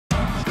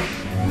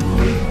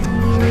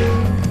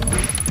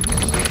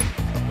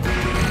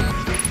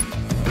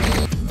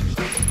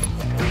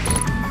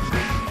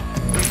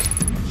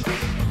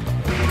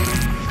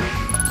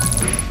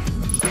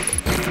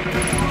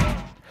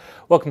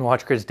Welcome to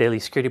WatchGuard's Daily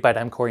Security Byte.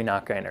 I'm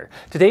Nachreiner.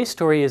 Today's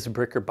story is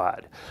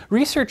Brickerbot.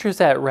 Researchers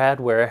at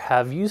Radware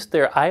have used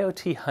their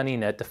IoT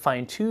honeynet to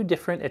find two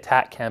different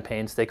attack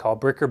campaigns they call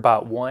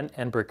Brickerbot 1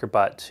 and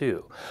Brickerbot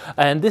 2.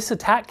 And this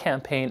attack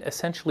campaign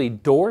essentially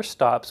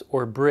doorstops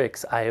or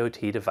bricks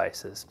IoT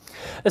devices.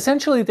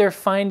 Essentially, they're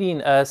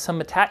finding some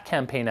attack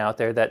campaign out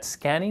there that's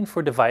scanning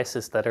for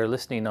devices that are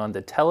listening on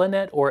the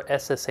Telenet or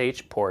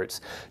SSH ports,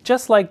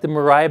 just like the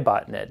Mirai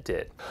botnet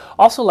did.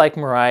 Also like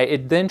Mirai,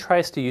 it then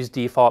tries to use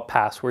default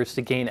passwords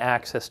to gain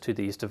access to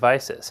these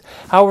devices.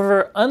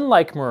 However,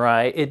 unlike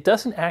Mirai, it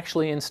doesn't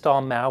actually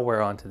install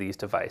malware onto these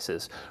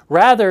devices.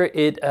 Rather,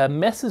 it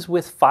messes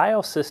with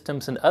file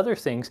systems and other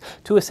things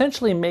to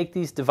essentially make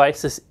these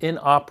devices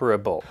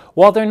inoperable.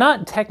 While they're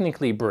not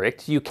technically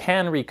bricked, you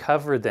can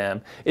recover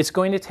them. It's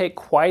going to take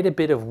quite a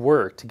bit of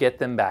work to get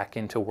them back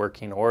into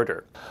working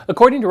order.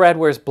 According to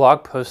Radware's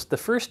blog post, the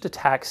first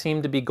attack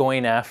seemed to be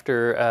going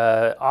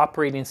after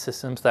operating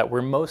systems that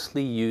were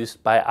mostly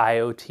used by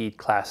IoT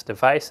class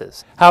devices.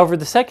 However,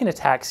 the second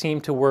attack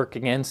seemed to work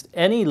against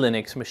any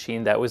Linux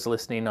machine that was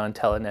listening on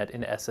Telenet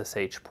and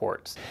SSH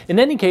ports. In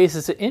any case,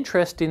 it's an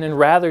interesting and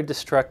rather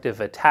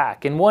destructive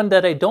attack, and one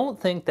that I don't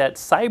think that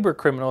cyber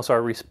criminals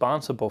are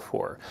responsible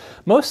for.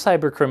 Most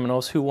cyber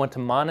criminals who want to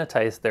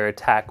monetize their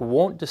attack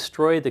won't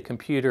destroy the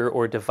computer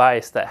or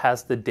device that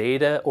has the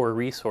data or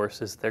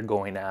resources they're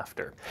going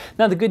after.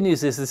 Now, the good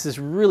news is this is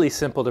really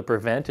simple to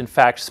prevent. In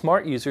fact,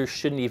 smart users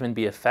shouldn't even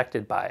be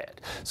affected by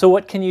it. So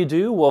what can you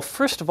do? Well,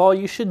 first of all,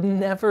 you should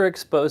never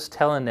expose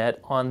Telenet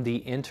on the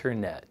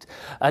internet.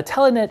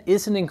 Telenet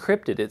isn't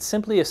encrypted. It's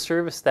simply a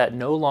service that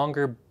no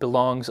longer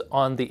belongs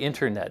on the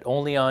internet,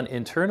 only on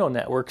internal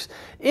networks,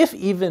 if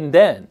even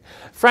then.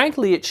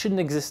 Frankly, it shouldn't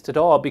exist at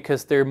all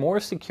because there are more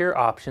secure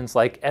options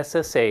like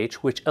SSH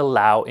which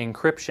allow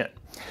encryption.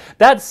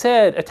 That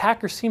said,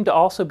 attackers seem to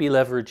also be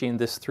leveraging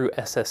this through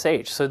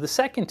SSH. So the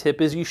second tip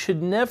is you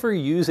should never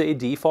use a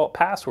default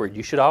password.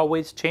 You should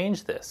always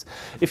change this.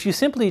 If you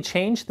simply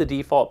change the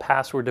default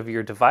password of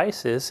your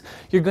devices,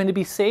 you're going to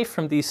be safe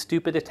from these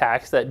stupid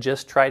attacks that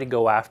just try to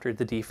go after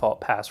the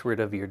default password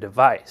of your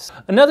device.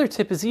 Another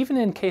tip is even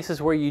in cases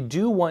where you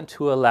do want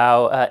to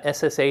allow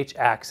SSH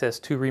access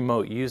to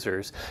remote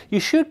users,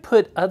 you should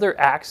put other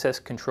access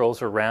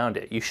controls around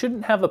it. You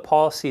shouldn't have a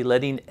policy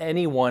letting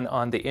anyone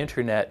on the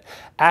internet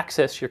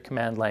access your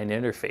command line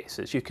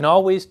interfaces. You can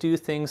always do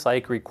things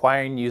like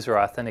requiring user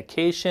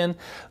authentication,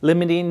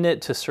 limiting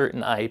it to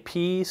certain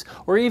IPs,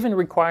 or even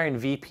requiring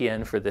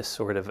VPN for this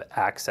sort of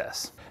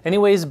access.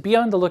 Anyways, be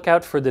on the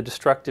lookout for the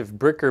destructive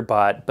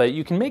Brickerbot, but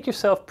you can make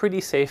yourself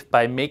pretty safe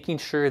by making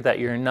sure that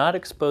you're not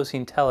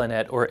exposing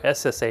Telenet or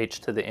SSH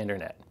to the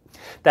internet.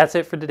 That's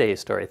it for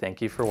today's story.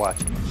 Thank you for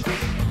watching.